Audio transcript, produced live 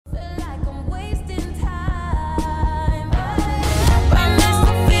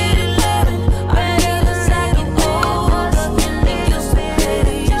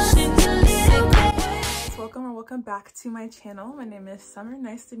back to my channel. My name is Summer.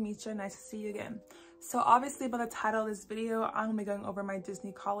 Nice to meet you. Nice to see you again. So obviously by the title of this video, I'm gonna be going over my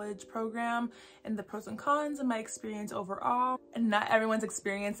Disney college program and the pros and cons and my experience overall. And not everyone's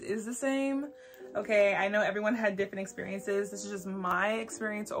experience is the same. Okay, I know everyone had different experiences. This is just my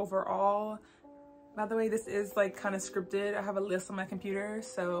experience overall. By the way, this is like kind of scripted. I have a list on my computer,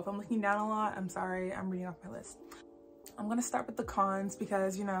 so if I'm looking down a lot, I'm sorry, I'm reading off my list. I'm gonna start with the cons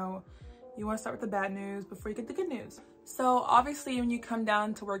because, you know, you want to start with the bad news before you get the good news. So obviously when you come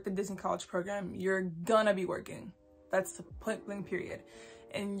down to work the Disney college program, you're gonna be working. That's the point blank period.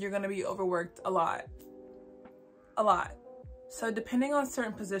 And you're gonna be overworked a lot. So depending on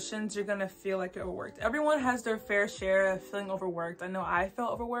certain positions, you're gonna feel like you're overworked. Everyone has their fair share of feeling overworked. I know I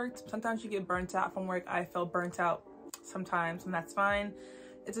felt overworked. Sometimes you get burnt out from work. I felt burnt out sometimes, and that's fine.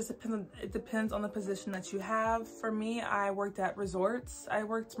 It just depends on the position that you have. For me, I worked at resorts. I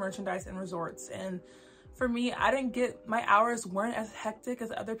worked merchandise in resorts, and for me, my hours weren't as hectic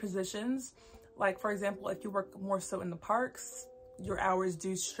as other positions. Like for example, if you work more so in the parks, your hours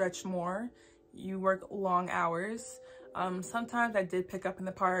do stretch more. You work long hours. Sometimes I did pick up in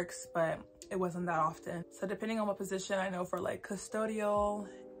the parks, but it wasn't that often. So depending on what position, I know for like custodial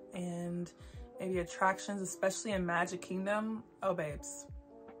and maybe attractions, especially in Magic Kingdom, oh babes,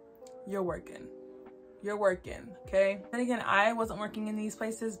 you're working, okay? And again, I wasn't working in these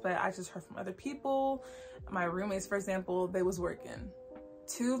places, but I just heard from other people. My roommates, for example, they was working.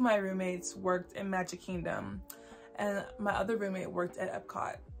 2 of my roommates worked in Magic Kingdom, and my other roommate worked at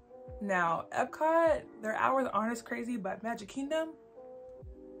Epcot. Now, Epcot, their hours aren't as crazy, but Magic Kingdom,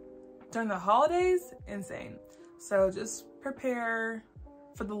 during the holidays, insane. So just prepare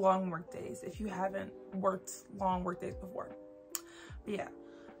for the long work days if you haven't worked long work days before. But yeah.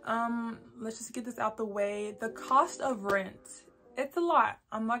 Let's just get this out the way. The cost of rent, it's a lot.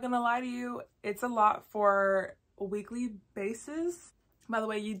 I'm not gonna lie to you, it's a lot for a weekly basis. By the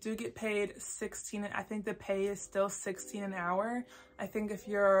way, you do get paid $16, I think the pay is still $16 an hour. I think if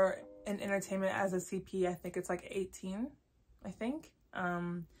you're in entertainment as a CP, I think it's like 18, I think.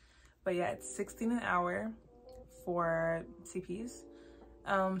 But yeah, it's $16 an hour for CPs.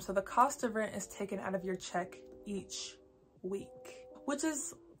 So the cost of rent is taken out of your check each week, which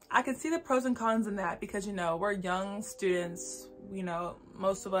is, I can see the pros and cons in that because, you know, we're young students, you know,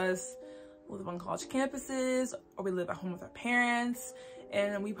 most of us live on college campuses or we live at home with our parents,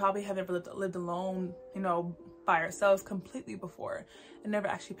 and we probably have never lived alone, you know, by ourselves completely before and never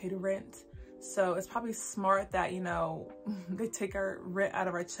actually paid rent. So it's probably smart that, you know, they take our rent out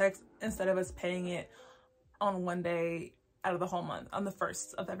of our checks instead of us paying it on one day out of the whole month, on the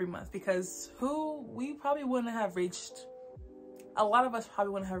first of every month, because we probably wouldn't have reached, a lot of us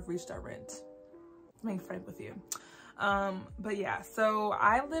probably wouldn't have reached our rent, being frank with you. But yeah, so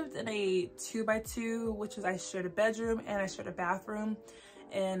I lived in a 2x2, which is I shared a bedroom and I shared a bathroom.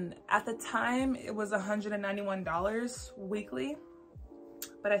 And at the time it was $191 weekly,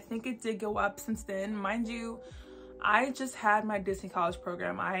 but I think it did go up since then. Mind you, I just had my Disney college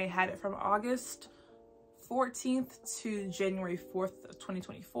program. I had it from August 14th to January 4th of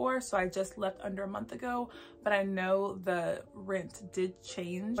 2024, so I just left under a month ago, but I know the rent did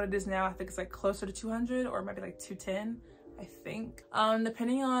change. What it is now, I think it's like closer to 200 or maybe like 210, I think.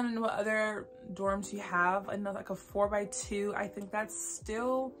 Depending on what other dorms you have, I know like a 4x2, I think that's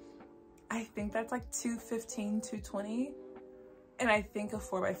like 215, 220, and I think a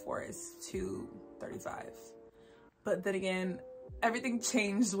 4x4 is 235. But then again, everything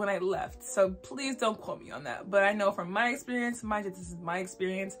changed when I left, so please don't quote me on that. But I know from my experience, mind you, this is my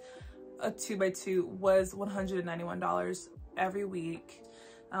experience, a 2x2 was $191 every week.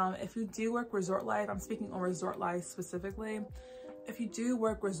 If you do work resort life, I'm speaking on resort life specifically. If you do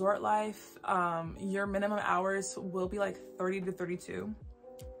work resort life, your minimum hours will be like 30 to 32.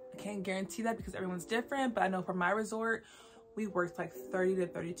 I can't guarantee that because everyone's different, but I know for my resort, we worked like 30 to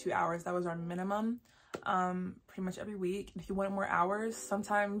 32 hours. That was our minimum. Pretty much every week. If you wanted more hours,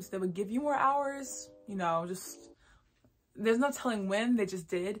 sometimes they would give you more hours, you know, just there's no telling when, they just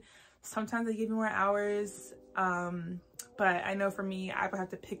did. Sometimes they give you more hours, but I know for me, I would have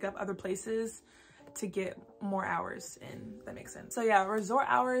to pick up other places to get more hours in, if that makes sense. So yeah, resort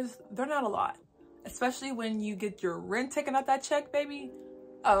hours, they're not a lot, especially when you get your rent taken out that check, baby.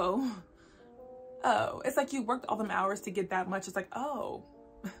 Oh, it's like you worked all them hours to get that much. It's like, oh,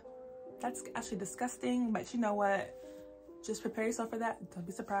 that's actually disgusting, but you know what? Just prepare yourself for that. Don't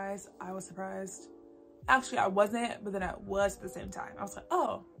be surprised. I was surprised. Actually, I wasn't, but then I was at the same time. I was like,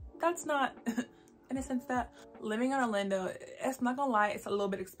 oh, that's not, in a sense that living in Orlando, it's not gonna lie, it's a little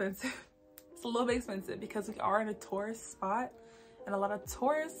bit expensive. It's a little bit expensive because we are in a tourist spot, and a lot of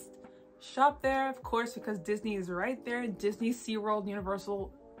tourists Shop there, of course, because Disney is right there. Disney, SeaWorld,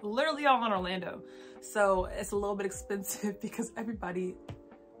 Universal, literally all in Orlando. So it's a little bit expensive because everybody,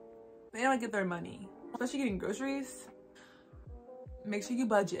 they don't get their money. Especially getting groceries. Make sure you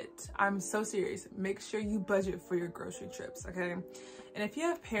budget. I'm so serious. Make sure you budget for your grocery trips, okay? And if you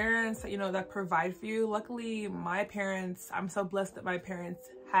have parents that, you know, that provide for you, luckily my parents, I'm so blessed that my parents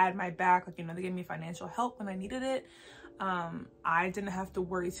had my back. Like, you know, they gave me financial help when I needed it. I didn't have to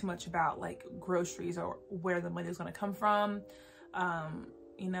worry too much about like groceries or where the money was going to come from.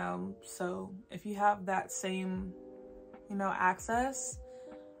 You know, so if you have that same, you know, access,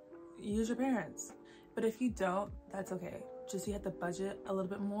 use your parents. But if you don't, that's okay. Just you have to budget a little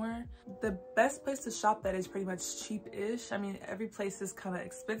bit more. The best place to shop that is pretty much cheap-ish. I mean, every place is kind of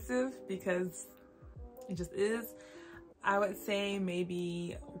expensive because it just is. I would say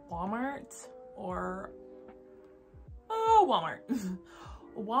maybe Walmart or Walmart.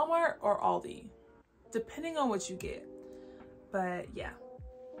 Walmart or Aldi, depending on what you get. But yeah,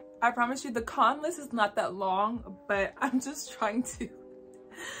 I promise you the con list is not that long, but I'm just trying to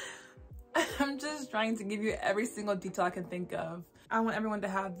give you every single detail I can think of. I want everyone to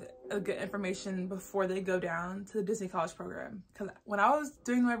have a good information before they go down to the Disney College program. Because when I was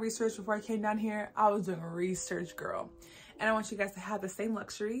doing my research before I came down here, I was doing research, girl. And I want you guys to have the same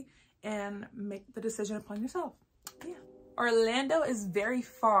luxury and make the decision upon yourself. Yeah. Orlando is very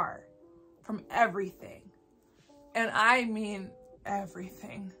far from everything. And I mean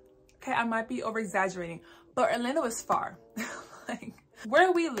everything. Okay, I might be over exaggerating, but Orlando is far. Like,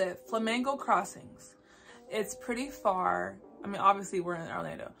 where we live, Flamingo Crossings, it's pretty far. I mean, obviously we're in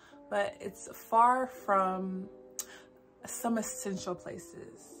Orlando, but it's far from some essential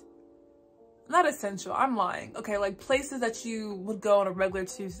places. Not essential, I'm lying. Okay, like places that you would go on a regular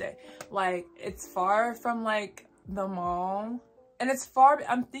Tuesday. Like, it's far from like the mall, and it's far,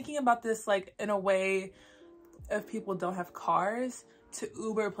 I'm thinking about this like in a way, if people don't have cars, to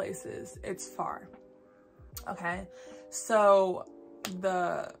Uber places, it's far. Okay, so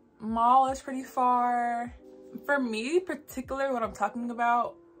the mall is pretty far. For me, particularly what I'm talking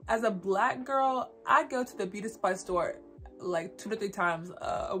about, as a black girl, I go to the beauty supply store like 2 to 3 times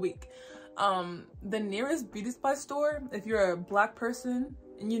a week. The nearest beauty supply store, if you're a black person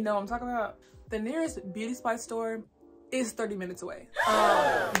and you know what I'm talking about, the nearest beauty supply store is 30 minutes away.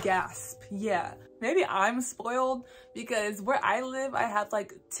 Gasp. Yeah, maybe I'm spoiled because where I live, I have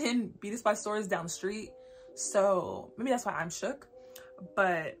like 10 beauty supply stores down the street, so maybe that's why I'm shook.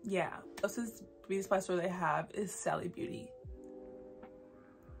 But yeah, closest beauty supply store they have is Sally Beauty.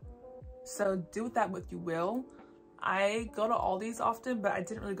 So do with that what you will. I go to Aldi's often, but I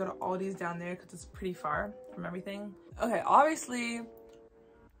didn't really go to Aldi's down there because it's pretty far from everything. Okay, obviously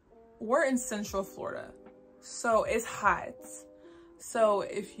we're in Central Florida, so it's hot. So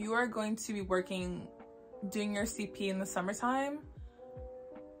if you are going to be working, doing your CP in the summertime,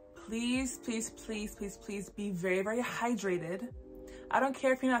 please, please, please, please, please be very, very hydrated. I don't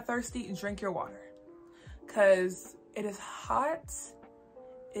care if you're not thirsty, drink your water. Because it is hot,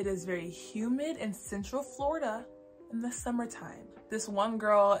 it is very humid in Central Florida in the summertime. This one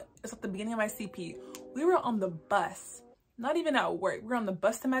girl, it's at the beginning of my CP, we were on the bus, not even at work, we were on the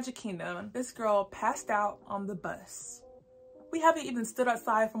bus to Magic Kingdom. This girl passed out on the bus. We haven't even stood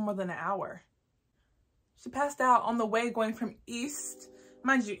outside for more than an hour. She passed out on the way going from east,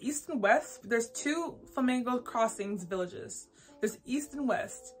 mind you, east and west. There's 2 Flamingo Crossings villages. There's east and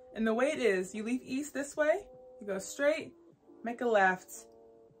west. And the way it is, you leave east this way, you go straight, make a left,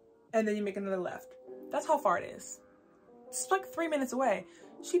 and then you make another left. That's how far it is. It's like 3 minutes away.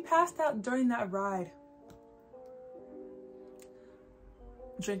 She passed out during that ride.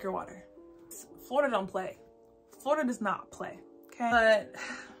 Drink your water. Florida don't play. Florida does not play, okay? But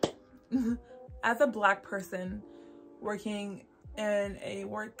as a black person working in a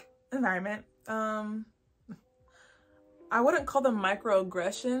work environment, I wouldn't call them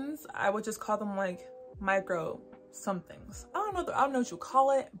microaggressions. I would just call them like micro somethings. I don't know what you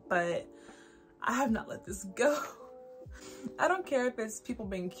call it, but I have not let this go. I don't care if it's people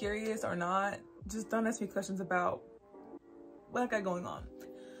being curious or not. Just don't ask me questions about what I got going on.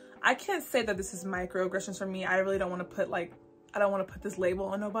 I can't say that this is microaggressions for me. I really don't want to put like, I don't want to put this label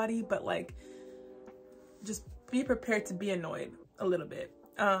on nobody, but like, just be prepared to be annoyed a little bit.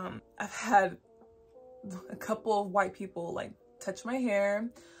 I've had a couple of white people like touch my hair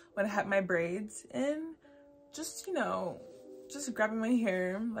when I had my braids and just, you know, just grabbing my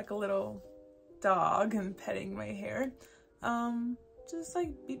hair like a little dog and petting my hair. Just like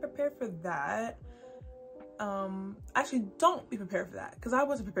be prepared for that. Actually don't be prepared for that because I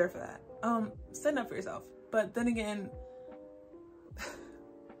wasn't prepared for that. Stand up for yourself. But then again,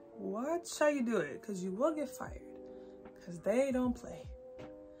 watch how you do it, because you will get fired, because they don't play.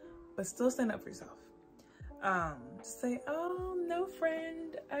 But still stand up for yourself. Just say, oh, no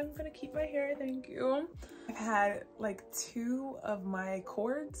friend, I'm gonna keep my hair, thank you. I've had like one of my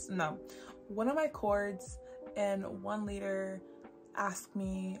cords and one leader asked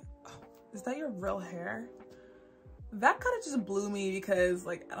me, oh, is that your real hair? That kind of just blew me, because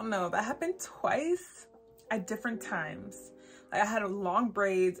like, I don't know, that happened twice at different times. Like I had long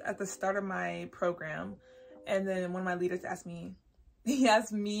braids at the start of my program, and then one of my leaders asked me, he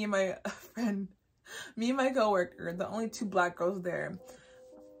asked me and my friend, me and my coworker, the only 2 black girls there.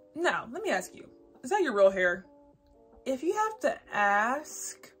 Now, let me ask you, is that your real hair? If you have to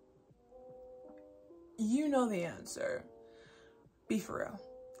ask, you know the answer. Be for real.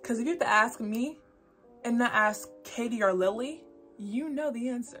 Because if you have to ask me and not ask Katie or Lily, you know the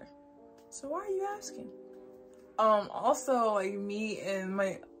answer. So why are you asking? Also, like me and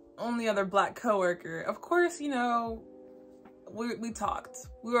my only other black coworker, of course, you know, we talked.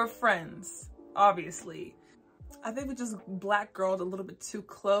 We were friends, obviously. I think we just black girled a little bit too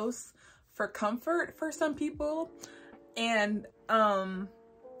close for comfort for some people. And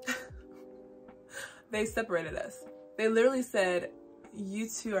they separated us. They literally said, you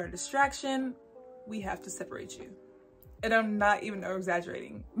two are a distraction. We have to separate you. And I'm not even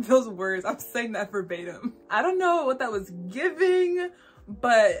exaggerating those words. I'm saying that verbatim. I don't know what that was giving,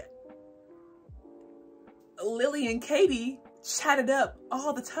 but Lily and Katie chatted up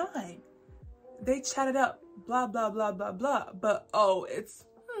all the time. They chatted up, blah, blah, blah, blah, blah. But oh, it's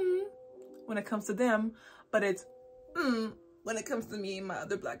when it comes to them, but it's when it comes to me and my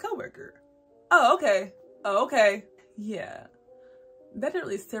other black coworker. Oh, okay. Oh, okay. Yeah. That didn't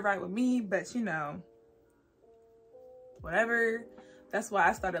really sit right with me, but you know, whatever. That's why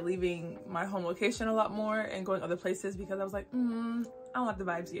I started leaving my home location a lot more and going other places, because I was like, I don't like the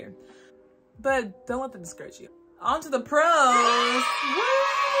vibes here. But don't let them discourage you. On to the pros. Woo!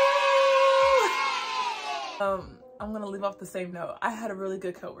 I'm gonna leave off the same note. I had really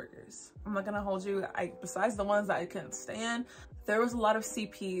good coworkers. I'm not gonna hold you. Besides the ones that I couldn't stand, there was a lot of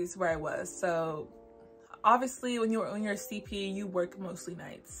CPs where I was. So obviously when you're a CP, you work mostly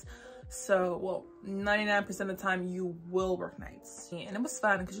nights. So, well, 99% of the time you will work nights. And it was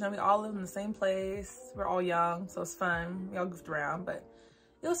fun because, you know, we all live in the same place. We're all young, so it's fun. We all goofed around, but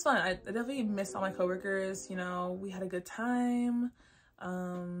it was fun. I definitely missed all my coworkers. You know, we had a good time.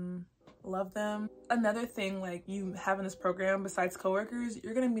 Love them. Another thing, like, you have in this program, besides coworkers,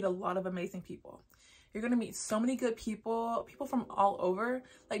 you're gonna meet a lot of amazing people. You're gonna meet so many good people from all over.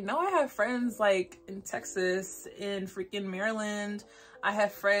 Like, now I have friends like in Texas, in freaking Maryland. I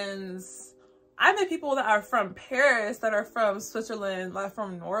have friends, I met people that are from Paris, that are from Switzerland, like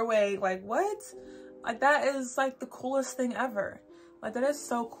from Norway. Like, what? Like, that is like the coolest thing ever. Like, that is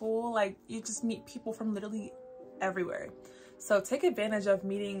so cool. Like, you just meet people from literally everywhere. So take advantage of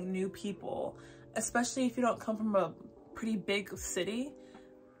meeting new people, especially if you don't come from a pretty big city.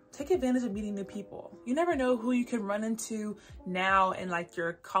 Take advantage of meeting new people. You never know who you can run into now in like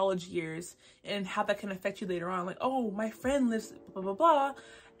your college years and how that can affect you later on. Like, oh, my friend lives blah, blah, blah.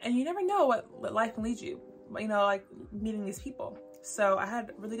 And you never know what life can lead you, you know, like meeting these people. So I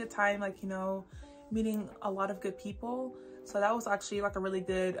had a really good time, like, you know, meeting a lot of good people. So that was actually like a really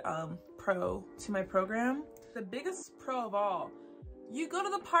good pro to my program. The biggest pro of all, you go to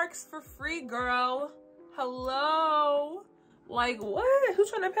the parks for free, girl. Hello. Like, what? Who's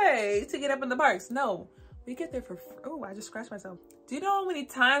trying to pay to get up in the parks? No, we get there for free. Oh, I just scratched myself. Do you know how many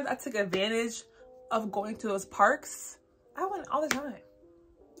times I took advantage of going to those parks? I went all the time.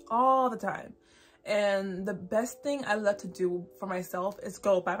 All the time. And the best thing I love to do for myself is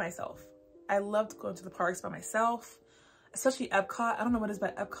go by myself. I loved going to the parks by myself, especially Epcot. I don't know what it is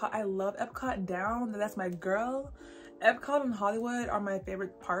about Epcot. I love Epcot down. That's my girl. Epcot and Hollywood are my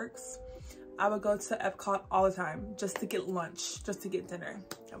favorite parks. I would go to Epcot all the time just to get lunch, just to get dinner.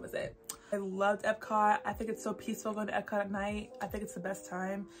 That was it. I loved Epcot. I think it's so peaceful going to Epcot at night. I think it's the best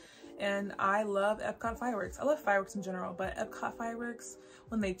time. And I love Epcot fireworks. I love fireworks in general, but Epcot fireworks,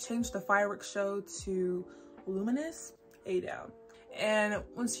 when they changed the fireworks show to Luminous, A down. And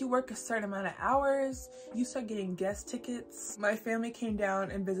once you work a certain amount of hours, you start getting guest tickets. My family came down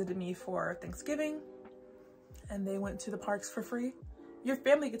and visited me for Thanksgiving, and they went to the parks for free. Your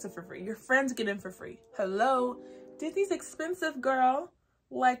family gets it for free. Your friends get in for free. Hello, Disney's expensive, girl.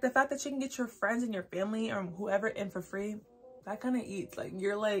 Like, the fact that you can get your friends and your family or whoever in for free, that kind of eats. Like,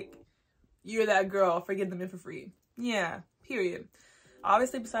 you're that girl for getting them in for free. Yeah, period.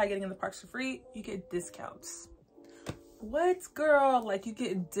 Obviously, besides getting in the parks for free, you get discounts. What, girl? Like, you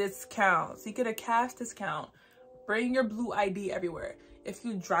get discounts. You get a cash discount. Bring your blue ID everywhere. If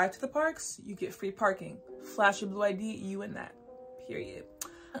you drive to the parks, you get free parking. Flash your blue ID, you win that, period.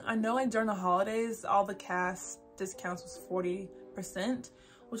 I know like during the holidays, all the cast discounts was 40%,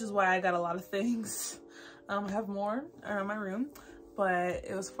 which is why I got a lot of things. I have more around my room, but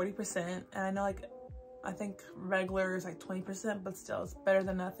it was 40%. And I know like, I think regular is like 20%, but still it's better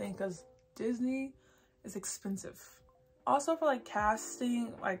than nothing because Disney is expensive. Also for like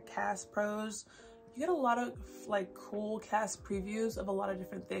casting, like cast pros, you get a lot of like cool cast previews of a lot of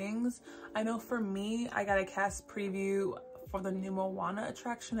different things. I know for me, I got a cast preview for the new Moana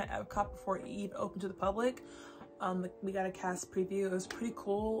attraction at Epcot before it even opened to the public. We got a cast preview. It was pretty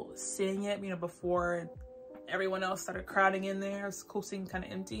cool seeing it, you know, before everyone else started crowding in there. It was cool seeing kind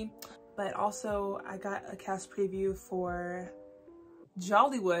of empty. But also I got a cast preview for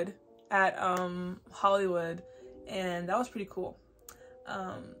Jollywood at Hollywood, and that was pretty cool.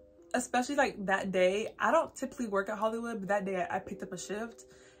 Especially like that day, I don't typically work at Hollywood, but that day I picked up a shift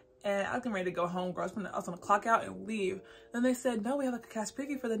and I was getting ready to go home, girl. I was gonna clock out and leave. Then they said, no, we have like a cast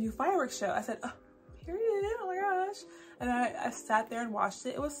preview for the new fireworks show. I said, oh, period, oh my gosh. And I sat there and watched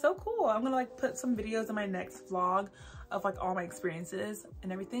it. It was so cool. I'm gonna like put some videos in my next vlog of like all my experiences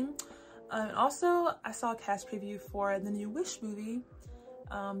and everything. And also I saw a cast preview for the new Wish movie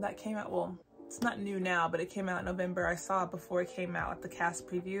that came out, well, it's not new now, but it came out in November. I saw it before it came out, like the cast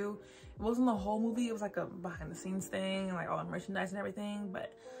preview. It wasn't the whole movie, it was like a behind the scenes thing and like all the merchandise and everything,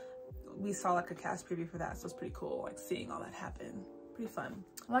 but we saw like a cast preview for that, so it's pretty cool, like seeing all that happen. Pretty fun.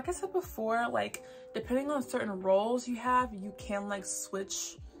 Like I said before, like depending on certain roles you have, you can like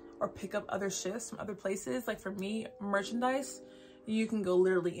switch or pick up other shifts from other places. Like for me, merchandise, you can go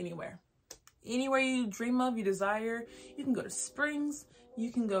literally anywhere. Anywhere you dream of, you desire. You can go to Springs,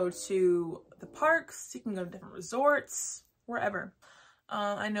 you can go to the parks, you can go to different resorts, wherever.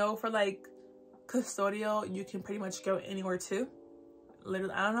 I know for like custodial, you can pretty much go anywhere too.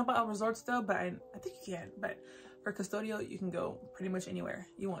 Literally, I don't know about resorts though, but I think you can. But for custodial, you can go pretty much anywhere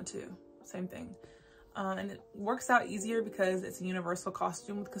you want to. Same thing. And it works out easier because it's a universal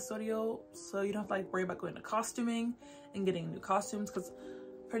costume with custodial, so you don't have to like worry about going to costuming and getting new costumes. Because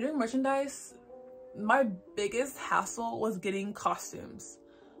for doing merchandise, my biggest hassle was getting costumes.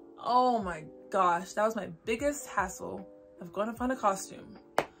 Oh my gosh, that was my biggest hassle of going to find a costume.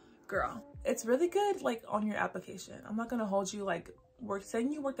 Girl, it's really good like on your application. I'm not gonna hold you like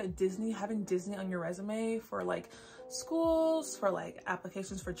saying you worked at Disney, having Disney on your resume for like schools, for like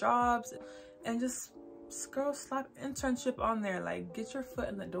applications for jobs, and just girl, slap internship on there. Like get your foot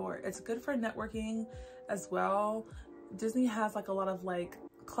in the door. It's good for networking as well. Disney has like a lot of like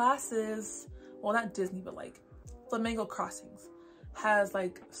classes, well not Disney, but like Flamingo Crossings has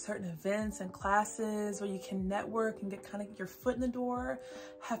like certain events and classes where you can network and get your foot in the door,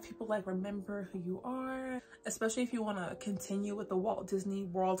 have people like remember who you are, especially if you want to continue with the Walt Disney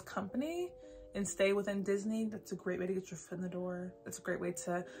World company and stay within Disney. That's a great way to get your foot in the door. That's a great way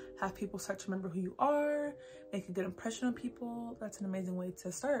to have people start to remember who you are, make a good impression on people. That's an amazing way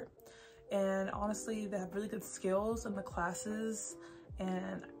to start. And honestly, they have really good skills in the classes,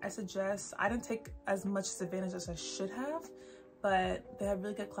 and I suggest, I didn't take as much advantage as I should have, but they have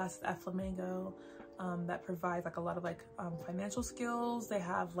really good classes at Flamingo that provide like a lot of like financial skills. They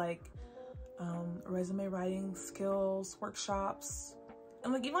have like resume writing skills, workshops,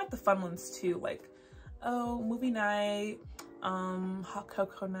 and like even like the fun ones too, like movie night, hot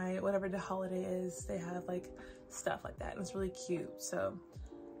cocoa night, whatever the holiday is. They have like stuff like that, and it's really cute. So,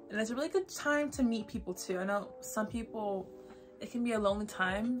 and it's a really good time to meet people too. I know some people, it can be a lonely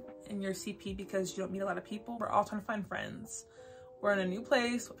time in your CP because you don't meet a lot of people. We're all trying to find friends. We're in a new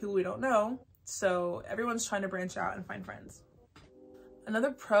place with people we don't know, so everyone's trying to branch out and find friends. Another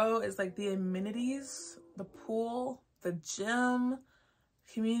pro is like the amenities, the pool, the gym,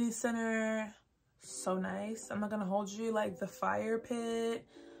 community center, so nice. I'm not gonna hold you, like the fire pit,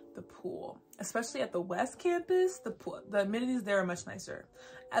 the pool, especially at the West Campus, the amenities there are much nicer.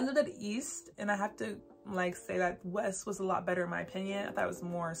 I lived at East, and I have to like say that West was a lot better in my opinion. I thought it was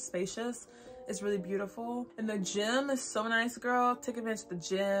more spacious. It's really beautiful, and the gym is so nice, girl. Take advantage of the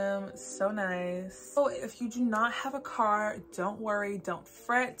gym, it's so nice. So if you do not have a car, don't worry, don't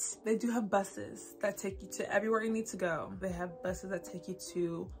fret. They do have buses that take you to everywhere you need to go. They have buses that take you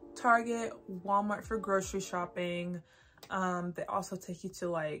to Target, Walmart for grocery shopping. They also take you to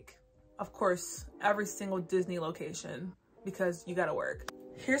like, of course, every single Disney location because you gotta work.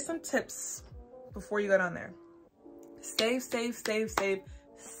 Here's some tips before you go down there. Save, save, save, save,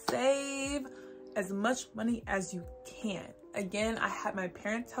 save as much money as you can. Again, I had my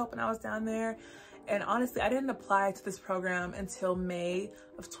parents help when I was down there, and honestly, I didn't apply to this program until May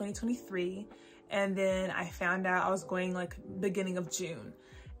of 2023. And then I found out I was going like beginning of June,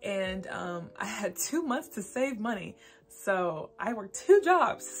 and I had 2 months to save money. So I worked 2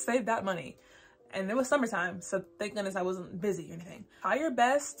 jobs to save that money. And it was summertime, so thank goodness I wasn't busy or anything. Try your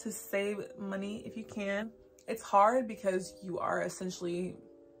best to save money if you can. It's hard because you are essentially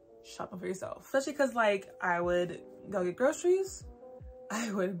shopping for yourself. Especially because like I would go get groceries,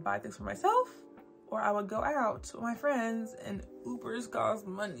 I would buy things for myself, or I would go out with my friends, and Ubers cost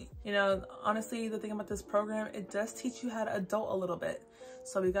money. You know, honestly, the thing about this program, it does teach you how to adult a little bit.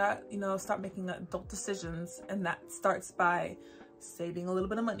 So we got, you know, start making adult decisions, and that starts by saving a little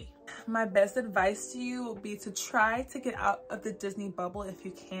bit of money. My best advice to you will be to try to get out of the Disney bubble if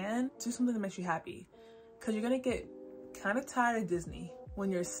you can. Do something that makes you happy, because you're gonna get kind of tired of Disney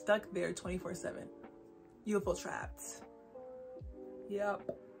when you're stuck there 24/7. You'll feel trapped. Yep.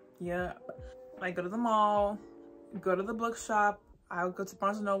 Like, go to the mall, go to the bookshop. I would go to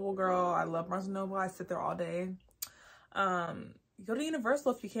Barnes & Noble, girl. I love Barnes & Noble. I sit there all day. Go to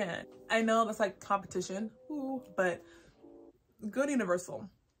Universal if you can. I know that's like competition, but go to Universal.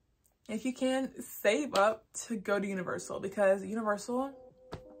 If you can, save up to go to Universal, because Universal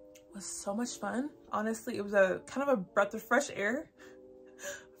was so much fun. Honestly, it was a kind of a breath of fresh air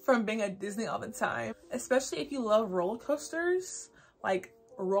from being at Disney all the time. Especially if you love roller coasters, like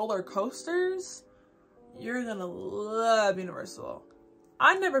roller coasters, you're gonna love Universal.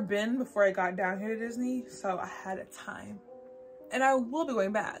 I'd never been before I got down here to Disney, so I had a time. And I will be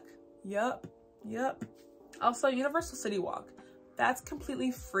going back. Yup. Also, Universal City Walk. That's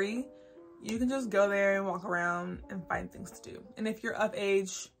completely free. You can just go there and walk around and find things to do. And if you're of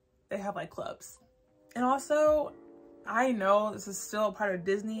age, they have like clubs. And also, I know this is still a part of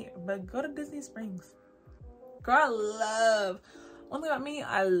Disney, but go to Disney Springs. Girl, one thing about me,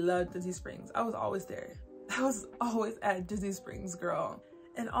 I love Disney Springs. I was always there. I was always at Disney Springs, girl.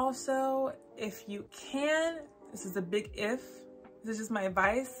 And also, if you can, this is a big if, this is just my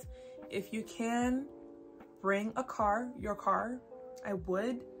advice. If you can, bring a car, your car. I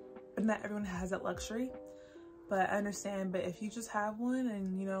would, but not everyone has that luxury. But I understand, but if you just have one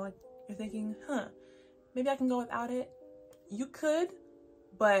and you know, like you're thinking, maybe I can go without it, you could,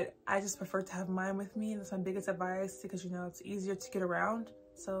 but I just prefer to have mine with me. That's my biggest advice, because you know, it's easier to get around.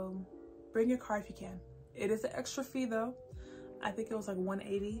 So bring your car if you can. It is an extra fee though. I think it was like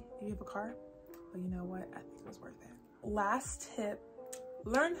 $180 if you have a car, but you know what? I think it was worth it. Last tip,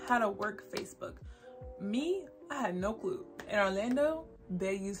 learn how to work Facebook. Me, I had no clue. In Orlando,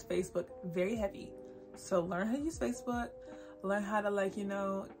 they use Facebook very heavy. So learn how to use Facebook, learn how to like, you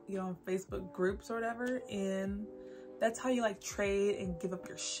know, get on Facebook groups or whatever. And that's how you like trade and give up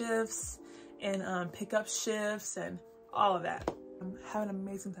your shifts and pick up shifts and all of that. I'm having an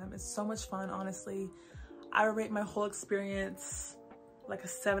amazing time. It's so much fun, honestly. I would rate my whole experience like a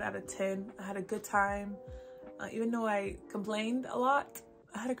 7 out of 10. I had a good time. Even though I complained a lot,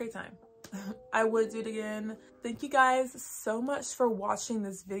 I had a great time. I would do it again. Thank you guys so much for watching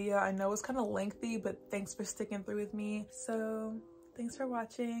this video. I know it's kind of lengthy, but thanks for sticking through with me. So thanks for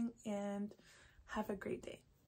watching and have a great day.